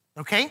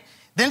 Okay?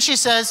 Then she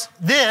says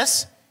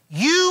this,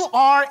 "You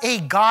are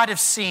a God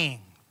of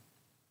seeing."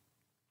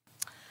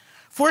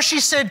 For she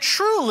said,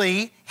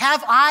 truly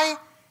here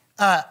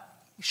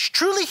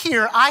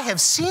I have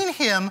seen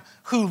him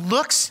who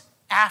looks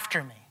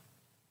after me.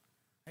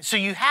 So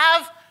you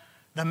have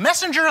the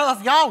messenger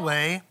of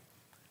Yahweh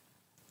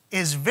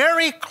is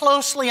very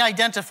closely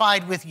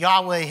identified with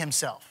Yahweh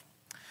himself.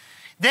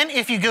 Then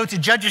if you go to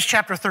Judges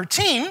chapter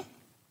 13,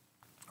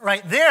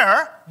 right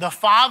there, the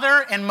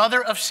father and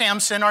mother of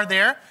Samson are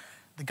there.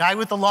 The guy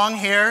with the long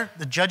hair,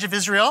 the judge of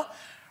Israel,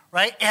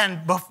 right?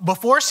 And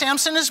before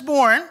Samson is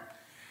born,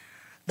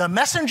 the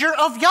messenger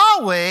of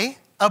Yahweh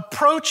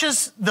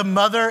approaches the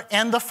mother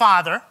and the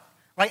father,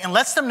 right? And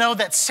lets them know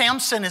that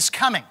Samson is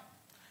coming,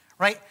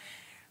 right?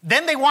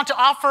 Then they want to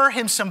offer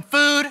him some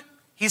food.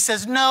 He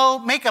says, no,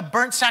 make a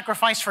burnt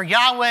sacrifice for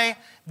Yahweh.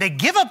 They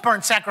give a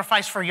burnt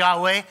sacrifice for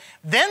Yahweh.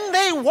 Then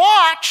they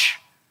watch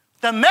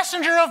the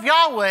messenger of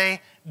Yahweh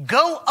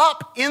go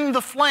up in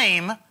the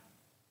flame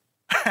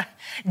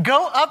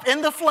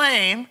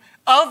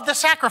of the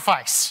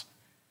sacrifice,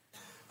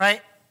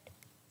 right?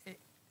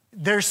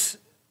 There's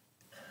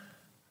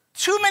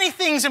too many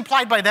things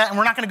implied by that, and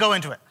we're not going to go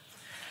into it.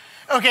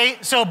 Okay,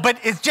 but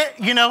it's just,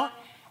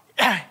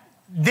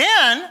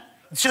 then,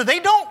 so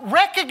they don't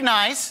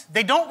recognize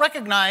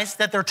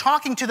that they're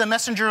talking to the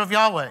messenger of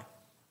Yahweh.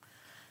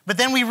 But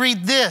then we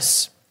read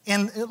this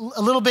in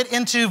a little bit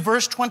into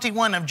verse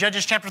 21 of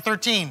Judges chapter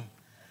 13.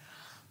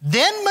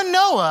 Then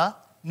Manoah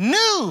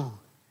knew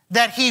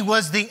that he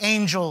was the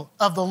angel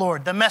of the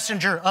Lord, the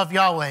messenger of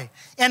Yahweh.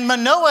 And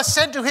Manoah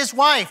said to his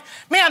wife,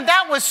 man,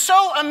 that was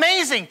so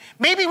amazing.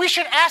 Maybe we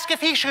should ask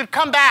if he should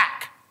come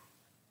back.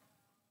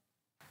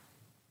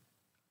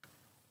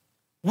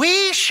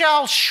 We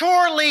shall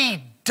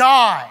surely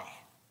die,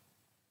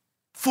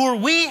 for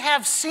we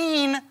have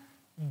seen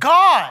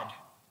God.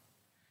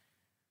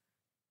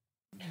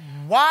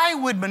 Why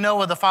would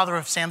Manoah, the father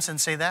of Samson,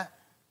 say that?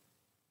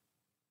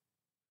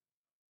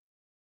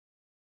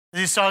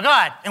 He saw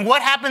God. And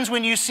what happens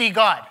when you see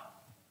God?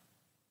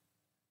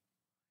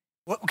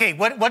 Okay,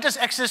 what does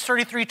Exodus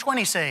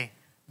 33:20 say?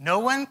 No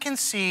one can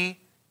see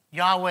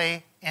Yahweh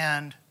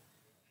and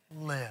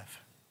live.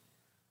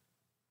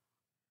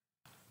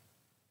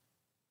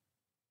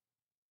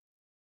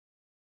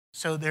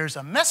 So there's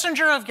a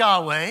messenger of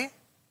Yahweh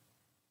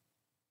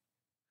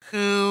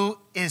who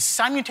is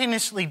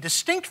simultaneously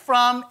distinct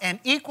from and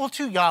equal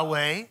to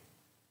Yahweh,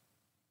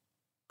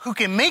 who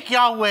can make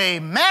Yahweh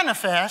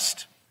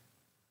manifest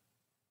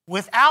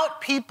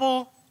without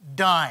people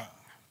dying.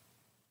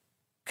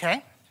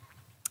 Okay?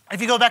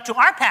 If you go back to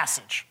our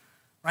passage,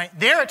 right,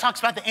 there it talks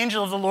about the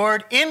angel of the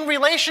Lord in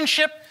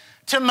relationship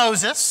to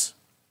Moses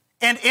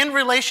and in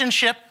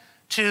relationship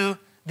to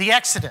the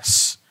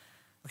Exodus.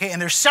 Okay,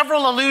 and there's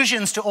several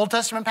allusions to Old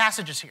Testament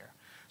passages here.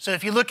 So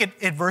if you look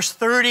at verse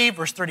 30,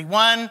 verse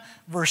 31,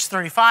 verse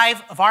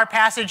 35 of our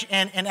passage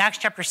in Acts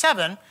chapter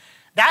 7,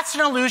 that's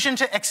an allusion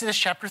to Exodus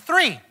chapter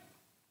 3,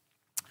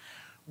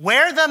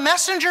 where the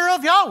messenger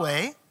of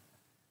Yahweh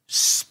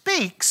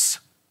speaks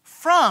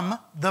from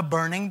the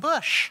burning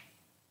bush.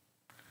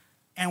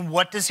 And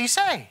what does he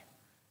say?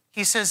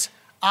 He says,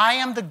 I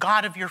am the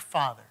God of your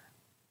father.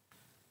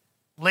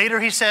 Later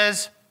he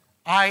says,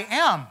 I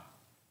am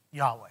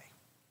Yahweh.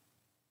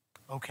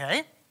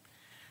 Okay.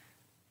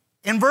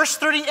 In verse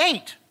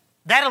 38,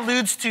 that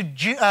alludes to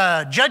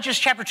Judges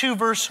chapter 2,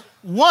 verse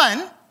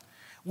 1,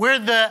 where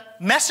the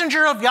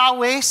messenger of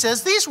Yahweh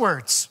says these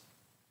words.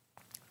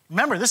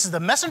 Remember, this is the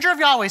messenger of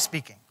Yahweh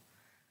speaking.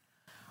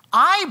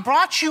 I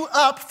brought you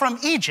up from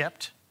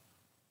Egypt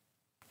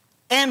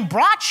and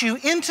brought you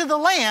into the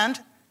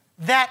land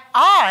that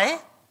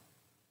I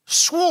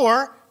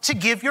swore to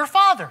give your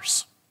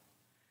fathers.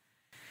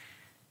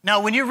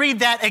 Now, when you read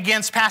that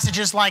against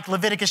passages like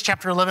Leviticus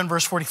chapter 11,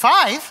 verse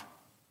 45,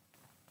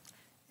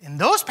 in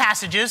those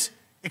passages,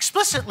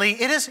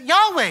 explicitly, it is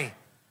Yahweh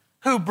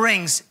who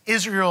brings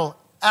Israel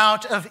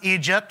out of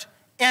Egypt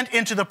and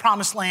into the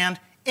promised land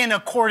in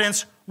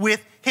accordance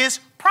with his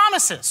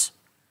promises.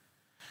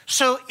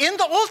 So in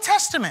the Old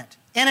Testament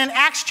and in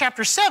Acts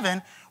chapter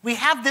 7, we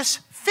have this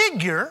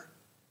figure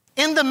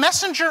in the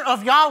messenger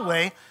of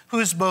Yahweh who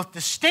is both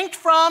distinct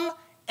from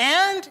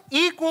and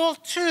equal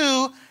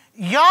to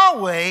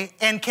Yahweh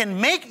and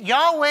can make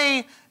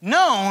Yahweh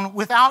known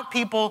without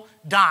people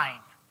dying.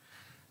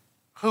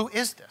 Who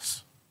is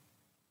this?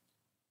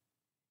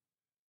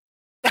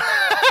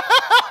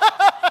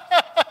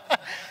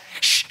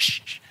 Shh,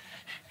 shh, shh.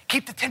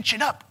 Keep the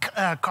tension up,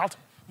 Carlton.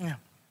 Yeah.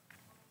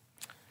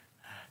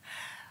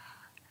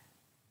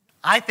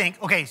 I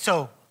think, okay,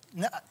 so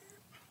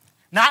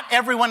not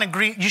everyone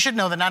agrees. You should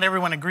know that not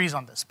everyone agrees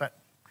on this, but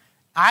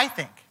I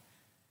think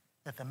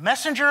that the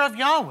messenger of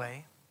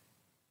Yahweh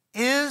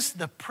is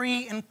the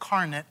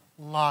pre-incarnate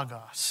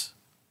Logos,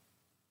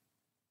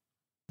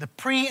 the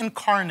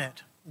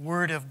pre-incarnate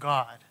Word of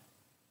God,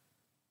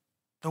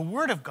 the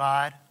Word of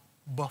God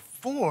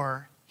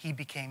before he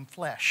became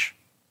flesh.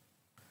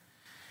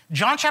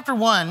 John chapter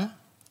 1,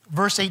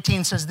 verse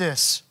 18 says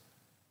this,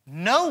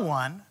 no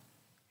one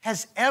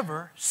has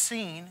ever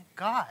seen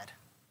God.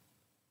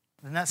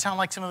 Doesn't that sound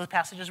like some of the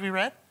passages we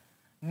read?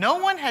 No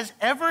one has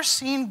ever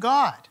seen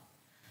God.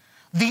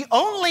 The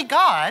only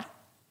God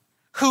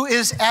who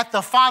is at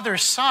the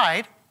Father's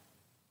side,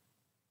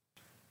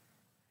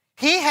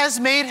 he has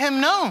made him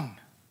known.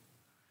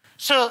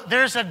 So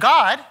there's a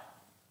God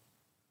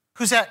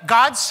who's at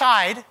God's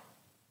side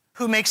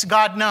who makes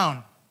God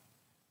known.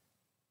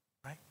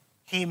 Right?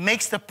 He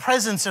makes the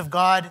presence of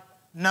God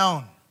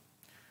known.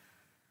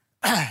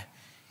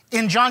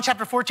 In John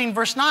chapter 14,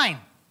 verse 9,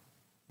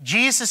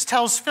 Jesus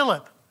tells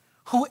Philip,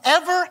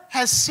 whoever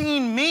has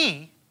seen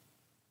me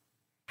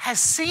has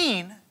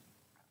seen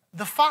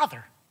the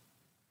Father.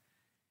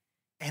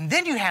 And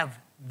then you have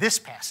this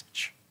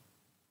passage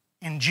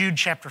in Jude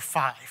chapter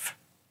 5.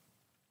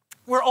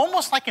 We're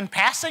almost like in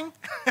passing.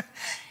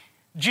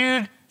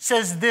 Jude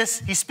says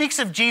this, he speaks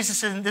of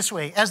Jesus in this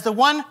way, as the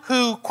one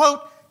who,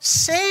 quote,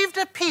 saved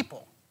a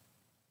people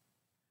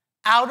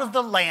out of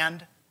the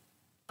land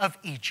of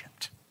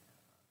Egypt.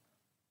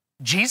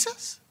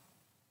 Jesus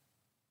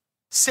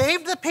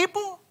saved the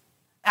people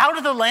out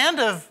of the land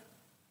of,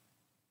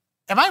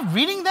 am I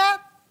reading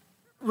that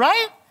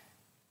right?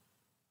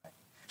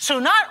 So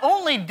not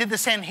only did the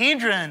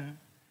Sanhedrin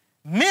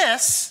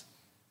miss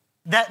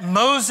that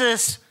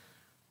Moses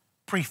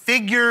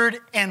prefigured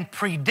and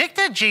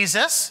predicted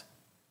Jesus,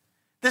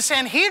 the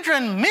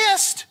Sanhedrin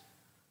missed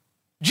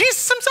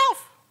Jesus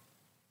himself,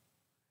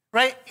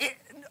 right?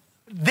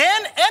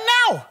 Then and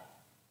now,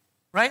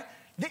 right?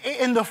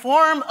 In the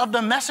form of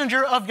the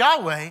messenger of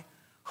Yahweh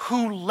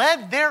who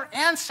led their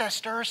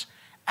ancestors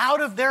out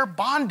of their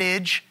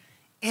bondage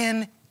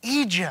in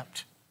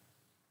Egypt,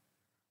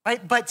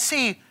 right? But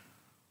see,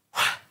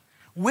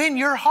 when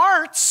your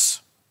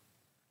hearts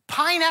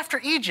pine after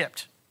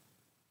Egypt,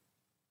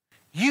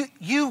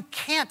 you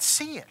can't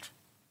see it.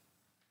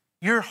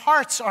 Your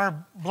hearts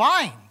are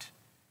blind,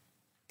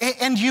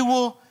 and you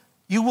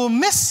will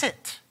miss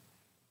it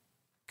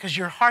because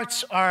your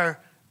hearts are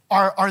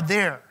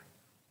there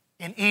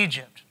in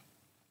Egypt.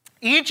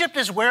 Egypt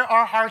is where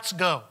our hearts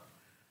go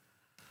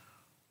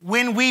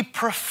when we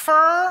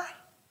prefer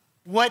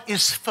what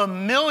is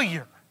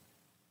familiar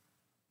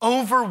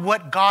over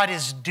what God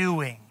is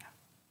doing.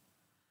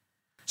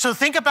 So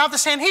think about the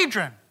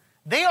Sanhedrin.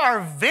 They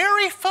are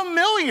very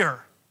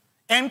familiar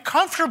and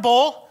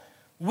comfortable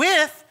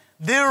with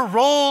their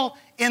role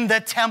in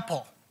the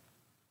temple.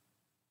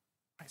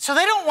 So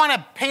they don't want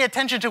to pay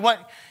attention to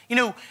what,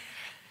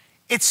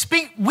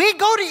 we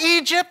go to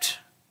Egypt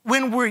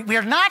when we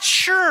are not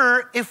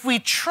sure if we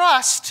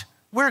trust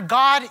where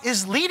God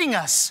is leading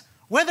us,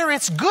 whether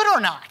it's good or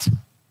not.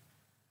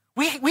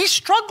 We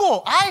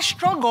struggle. I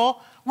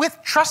struggle with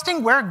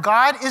trusting where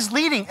God is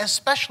leading,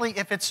 especially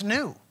if it's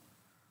new.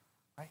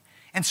 Right?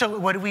 And so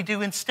what do we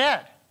do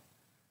instead?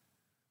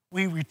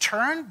 We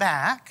return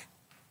back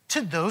to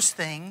those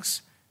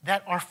things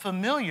that are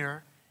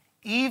familiar,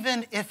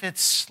 even if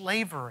it's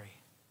slavery.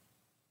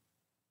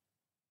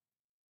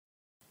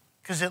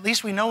 Because at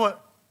least we know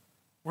what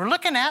we're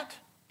looking at.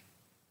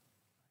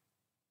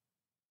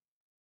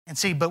 And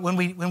see, but when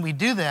we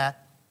do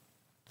that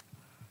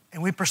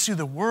and we pursue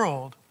the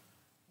world,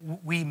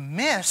 we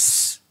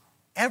miss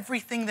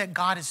everything that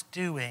God is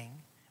doing,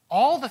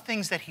 all the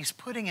things that he's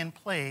putting in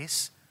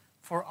place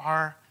for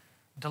our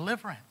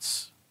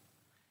deliverance.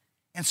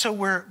 And so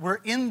we're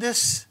in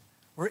this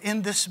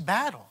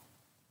battle.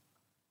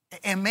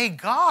 And may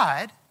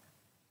God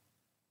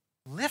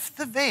lift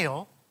the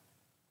veil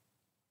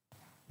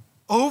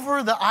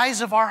over the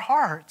eyes of our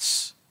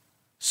hearts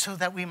so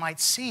that we might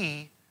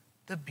see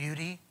the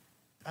beauty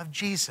of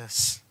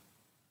Jesus,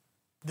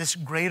 this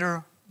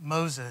greater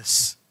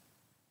Moses,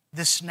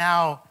 this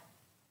now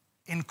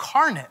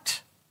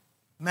incarnate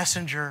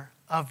messenger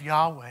of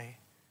Yahweh.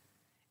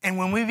 And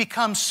when we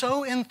become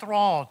so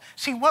enthralled,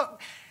 see what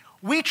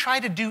we try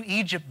to do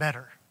Egypt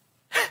better.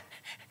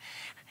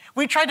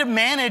 We try to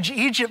manage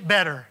Egypt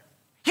better.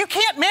 You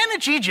can't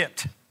manage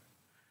Egypt.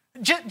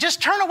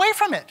 Just turn away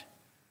from it.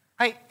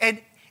 Right?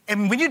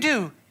 And when you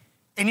do,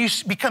 and you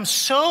become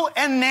so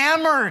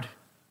enamored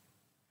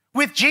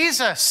with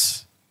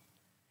Jesus,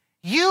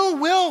 you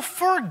will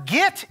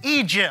forget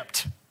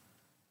Egypt.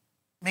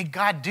 May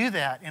God do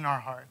that in our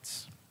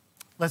hearts.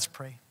 Let's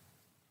pray.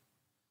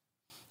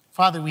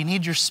 Father, we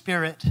need your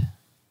Spirit.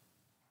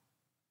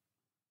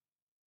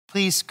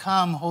 Please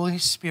come, Holy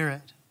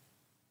Spirit,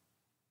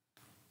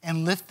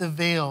 and lift the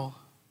veil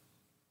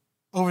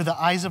over the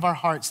eyes of our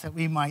hearts that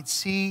we might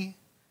see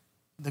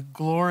the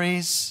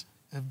glories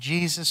of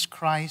Jesus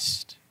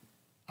Christ,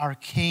 our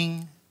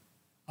King,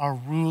 our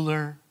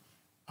ruler,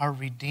 our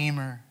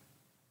Redeemer.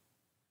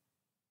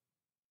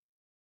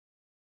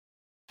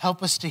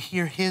 Help us to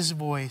hear his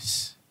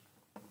voice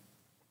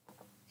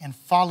and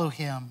follow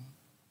him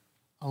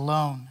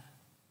alone.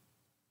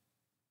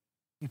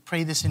 We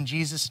pray this in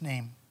Jesus'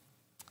 name.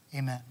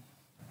 Amen.